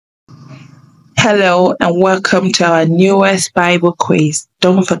Hello and welcome to our newest Bible quiz.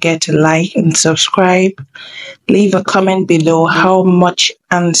 Don't forget to like and subscribe. Leave a comment below how much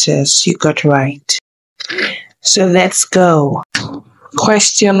answers you got right. So let's go.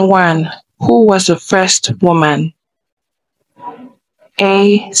 Question 1. Who was the first woman?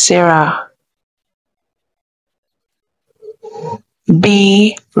 A. Sarah.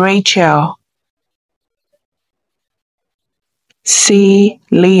 B. Rachel. C.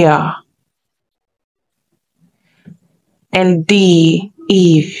 Leah. And D.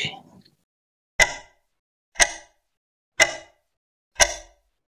 Eve.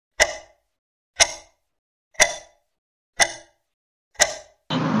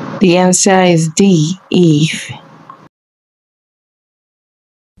 The answer is D. Eve.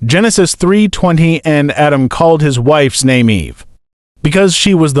 Genesis 3:20 And Adam called his wife's name Eve, because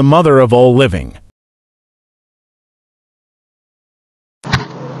she was the mother of all living.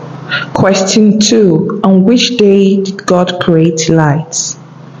 Question 2. On which day did God create light?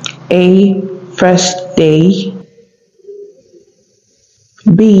 A. First day.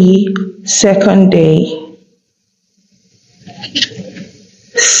 B. Second day.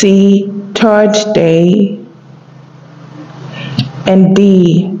 C. Third day. And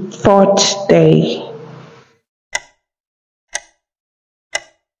D. Fourth day.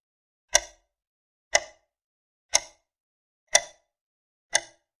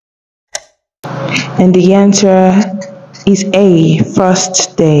 And the answer is A.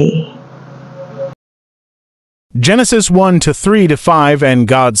 First day. Genesis 1:3-5 And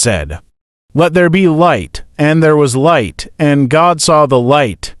God said, Let there be light, and there was light, and God saw the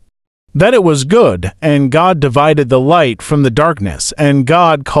light, that it was good, and God divided the light from the darkness, and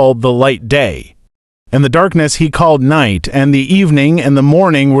God called the light day. And the darkness he called night, and the evening and the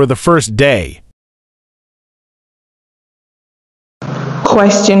morning were the first day.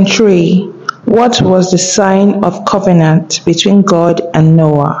 Question 3. What was the sign of covenant between God and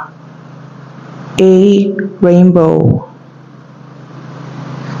Noah? A. Rainbow.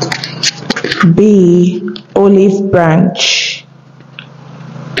 B. Olive branch.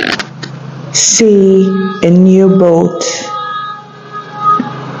 C. A new boat.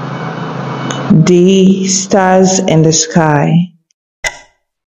 D. Stars in the sky.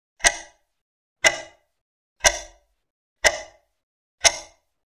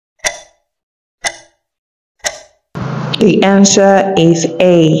 The answer is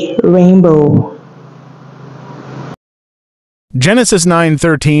A. Rainbow. Genesis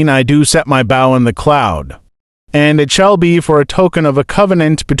 9:13 I do set my bow in the cloud, and it shall be for a token of a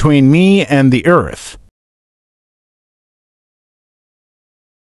covenant between me and the earth.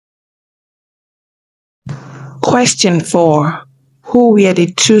 Question 4. Who were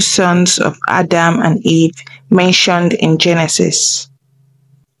the two sons of Adam and Eve mentioned in Genesis?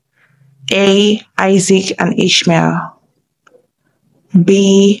 A. Isaac and Ishmael.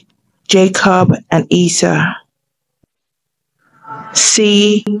 B. Jacob and Esau.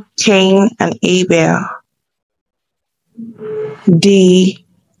 C. Cain and Abel. D.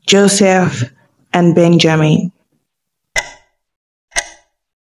 Joseph and Benjamin.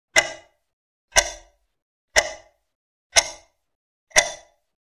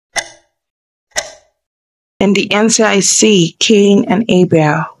 And the answer is C. Cain and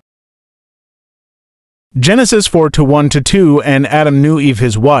Abel. Genesis 4:1-2 And Adam knew Eve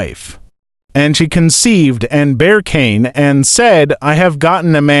his wife, and she conceived and bare Cain, and said, I have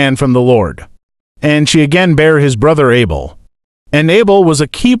gotten a man from the Lord. And she again bare his brother Abel. And Abel was a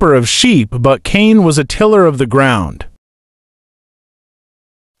keeper of sheep, but Cain was a tiller of the ground.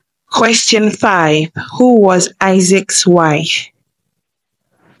 Question 5. Who was Isaac's wife?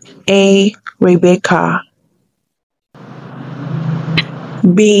 A. Rebecca.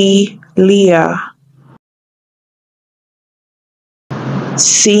 B. Leah.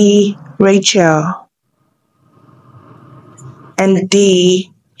 C. Rachel. And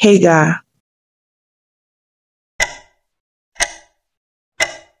D. Hagar.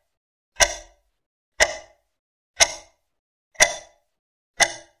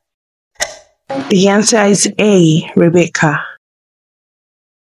 The answer is A. Rebecca.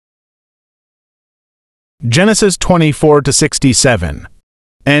 Genesis 24:67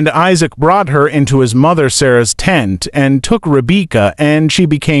 And Isaac brought her into his mother Sarah's tent, and took Rebekah, and she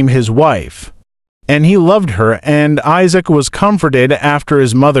became his wife. And he loved her, and Isaac was comforted after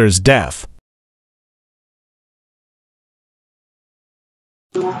his mother's death.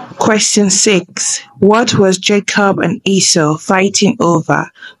 Question 6. What was Jacob and Esau fighting over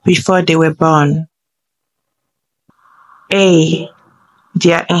before they were born? A.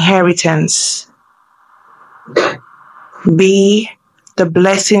 Their inheritance. B. the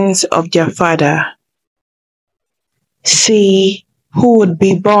blessings of their father. C, who would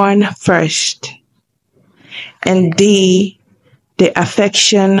be born first. And D, the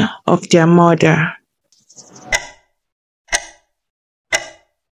affection of their mother.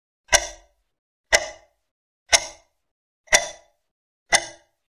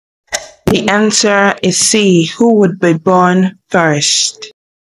 The answer is C, who would be born first.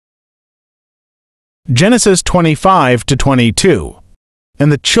 Genesis 25-22.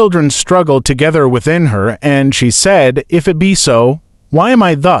 And the children struggled together within her, and she said, If it be so, why am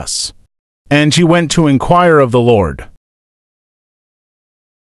I thus? And she went to inquire of the Lord.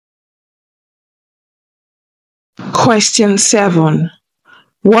 Question 7.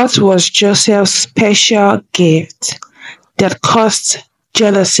 What was Joseph's special gift that caused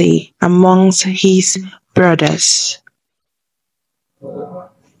jealousy amongst his brothers?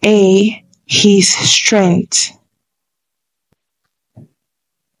 A, his strength.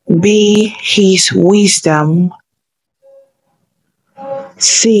 B, his wisdom.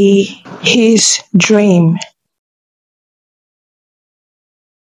 C, his dream.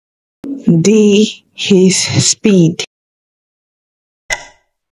 D, his speed.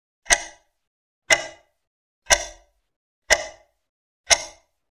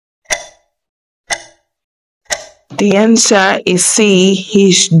 The answer is C,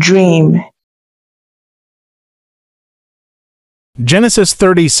 his dream. Genesis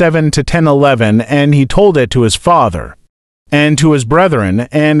 37-10-11. And he told it to his father, and to his brethren,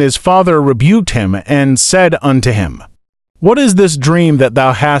 and his father rebuked him, and said unto him, What is this dream that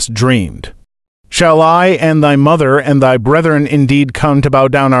thou hast dreamed? Shall I and thy mother and thy brethren indeed come to bow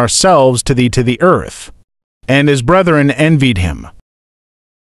down ourselves to thee to the earth? And his brethren envied him.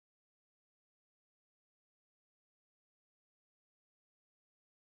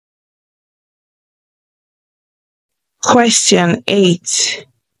 Question 8.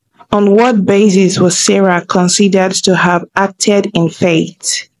 On what basis was Sarah considered to have acted in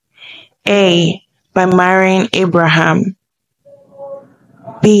faith? A, by marrying Abraham.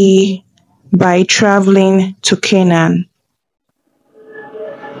 B, by traveling to Canaan.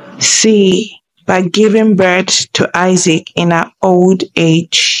 C, by giving birth to Isaac in her old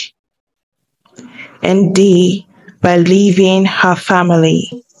age. And D, by leaving her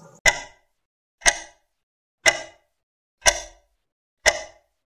family.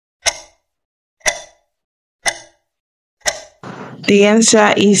 The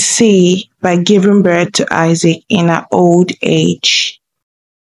answer is C, by giving birth to Isaac in her old age.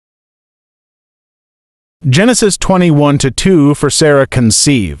 Genesis 21-2. For Sarah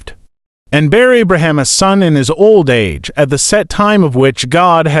conceived, and bare Abraham a son in his old age, at the set time of which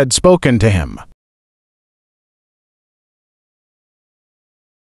God had spoken to him.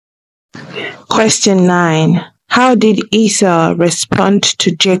 Question 9. How did Esau respond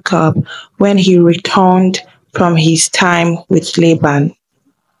to Jacob when he returned from his time with Laban?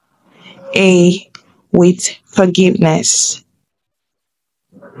 A, with forgiveness.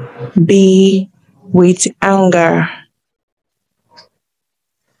 B, with anger.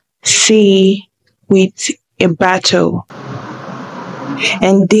 C, with a battle.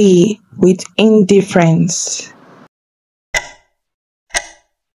 And D, with indifference.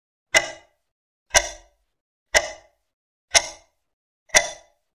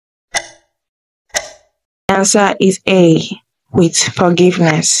 Answer is A, with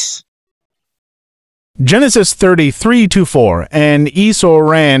forgiveness. Genesis 33-4. And Esau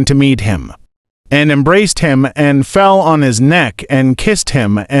ran to meet him, and embraced him, and fell on his neck, and kissed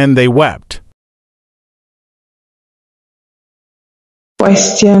him, and they wept.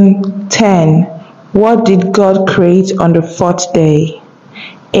 Question 10. What did God create on the fourth day?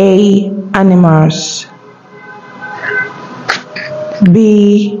 A, animals.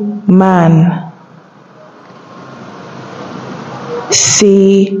 B, man.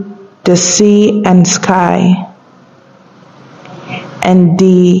 C, the sea and sky. And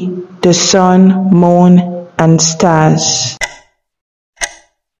D, the sun, moon, and stars.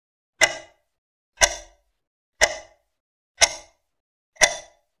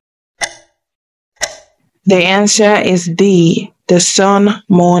 The answer is D, the sun,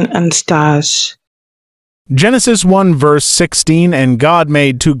 moon, and stars. Genesis 1:16. And God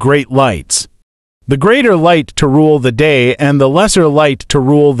made two great lights, the greater light to rule the day, and the lesser light to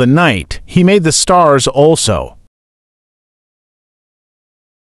rule the night. He made the stars also.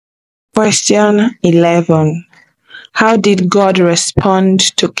 Question 11. How did God respond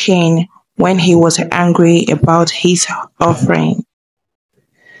to Cain when he was angry about his offering?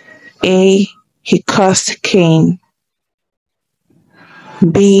 A, he cursed Cain.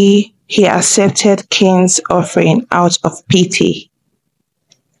 B, he accepted Cain's offering out of pity.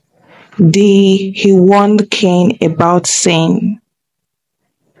 D. He warned Cain about sin.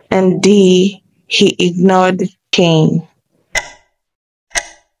 And D. He ignored Cain.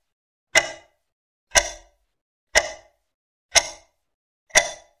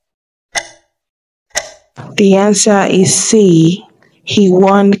 The answer is C. He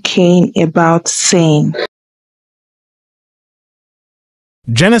warned Cain about sin.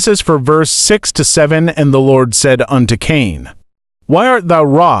 Genesis for verse 6 to 7. And the Lord said unto Cain, Why art thou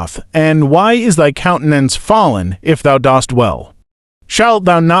wroth, and why is thy countenance fallen, if thou dost well? Shalt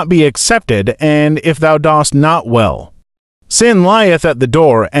thou not be accepted, and if thou dost not well? Sin lieth at the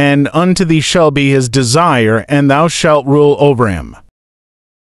door, and unto thee shall be his desire, and thou shalt rule over him.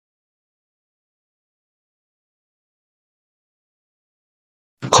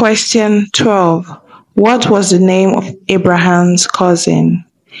 Question 12. What was the name of Abraham's cousin?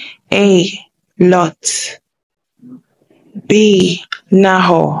 A. Lot. B.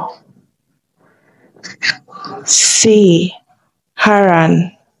 Nahor. C.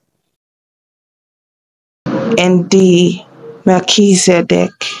 Haran. And D.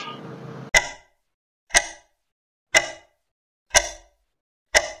 Melchizedek.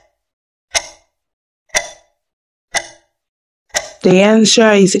 The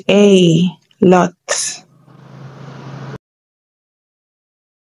answer is A. Lot.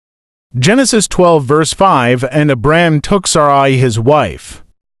 Genesis 12 verse 5. And Abram took Sarai his wife,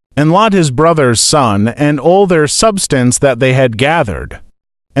 and Lot his brother's son, and all their substance that they had gathered,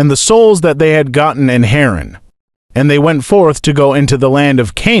 and the souls that they had gotten in Haran. And they went forth to go into the land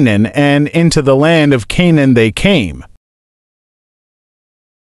of Canaan, and into the land of Canaan they came.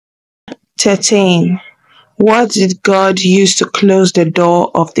 13. What did God use to close the door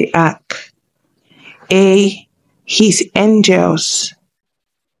of the ark? A. His angels.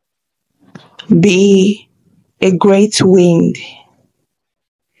 B. A great wind.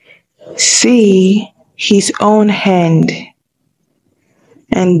 C. His own hand.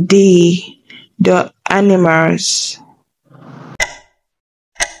 And D. The animals.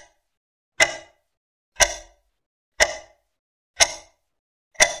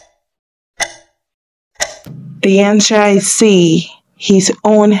 The answer is C. His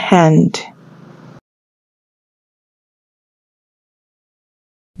own hand.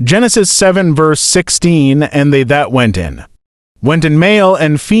 Genesis 7 verse 16. And they that went in male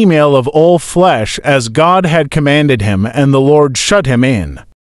and female of all flesh, as God had commanded him, and the Lord shut him in.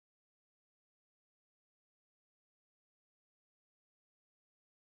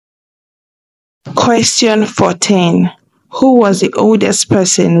 Question 14. Who was the oldest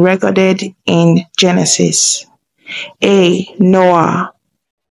person recorded in Genesis? A. Noah.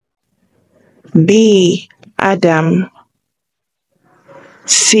 B. Adam.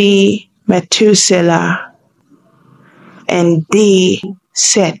 C. Methuselah. And D.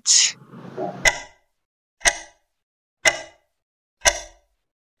 Seth.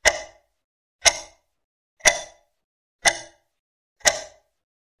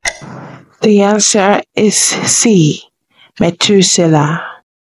 The answer is C. Methuselah.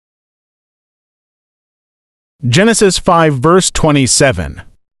 Genesis 5 verse 27.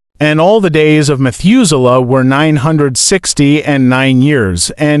 And all the days of Methuselah were 969 years,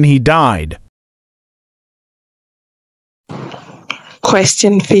 and he died.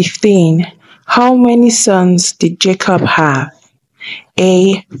 Question 15. How many sons did Jacob have?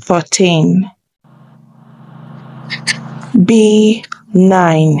 A. 14. B.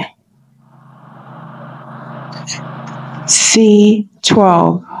 9. C.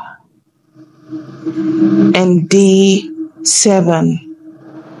 12. And D. 7.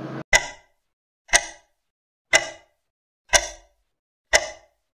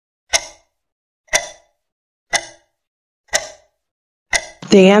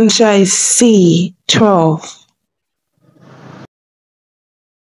 The answer is C. 12.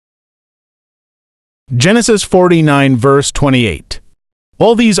 Genesis 49 verse 28.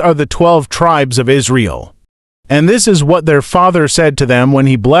 All these are the 12 tribes of Israel. And this is what their father said to them when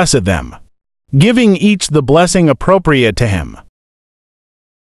he blessed them, giving each the blessing appropriate to him.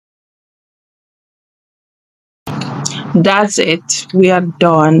 That's it. We are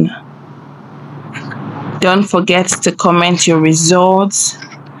done. Don't forget to comment your results,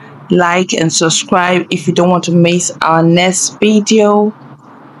 like and subscribe if you don't want to miss our next video.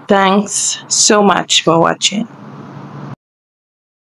 Thanks so much for watching.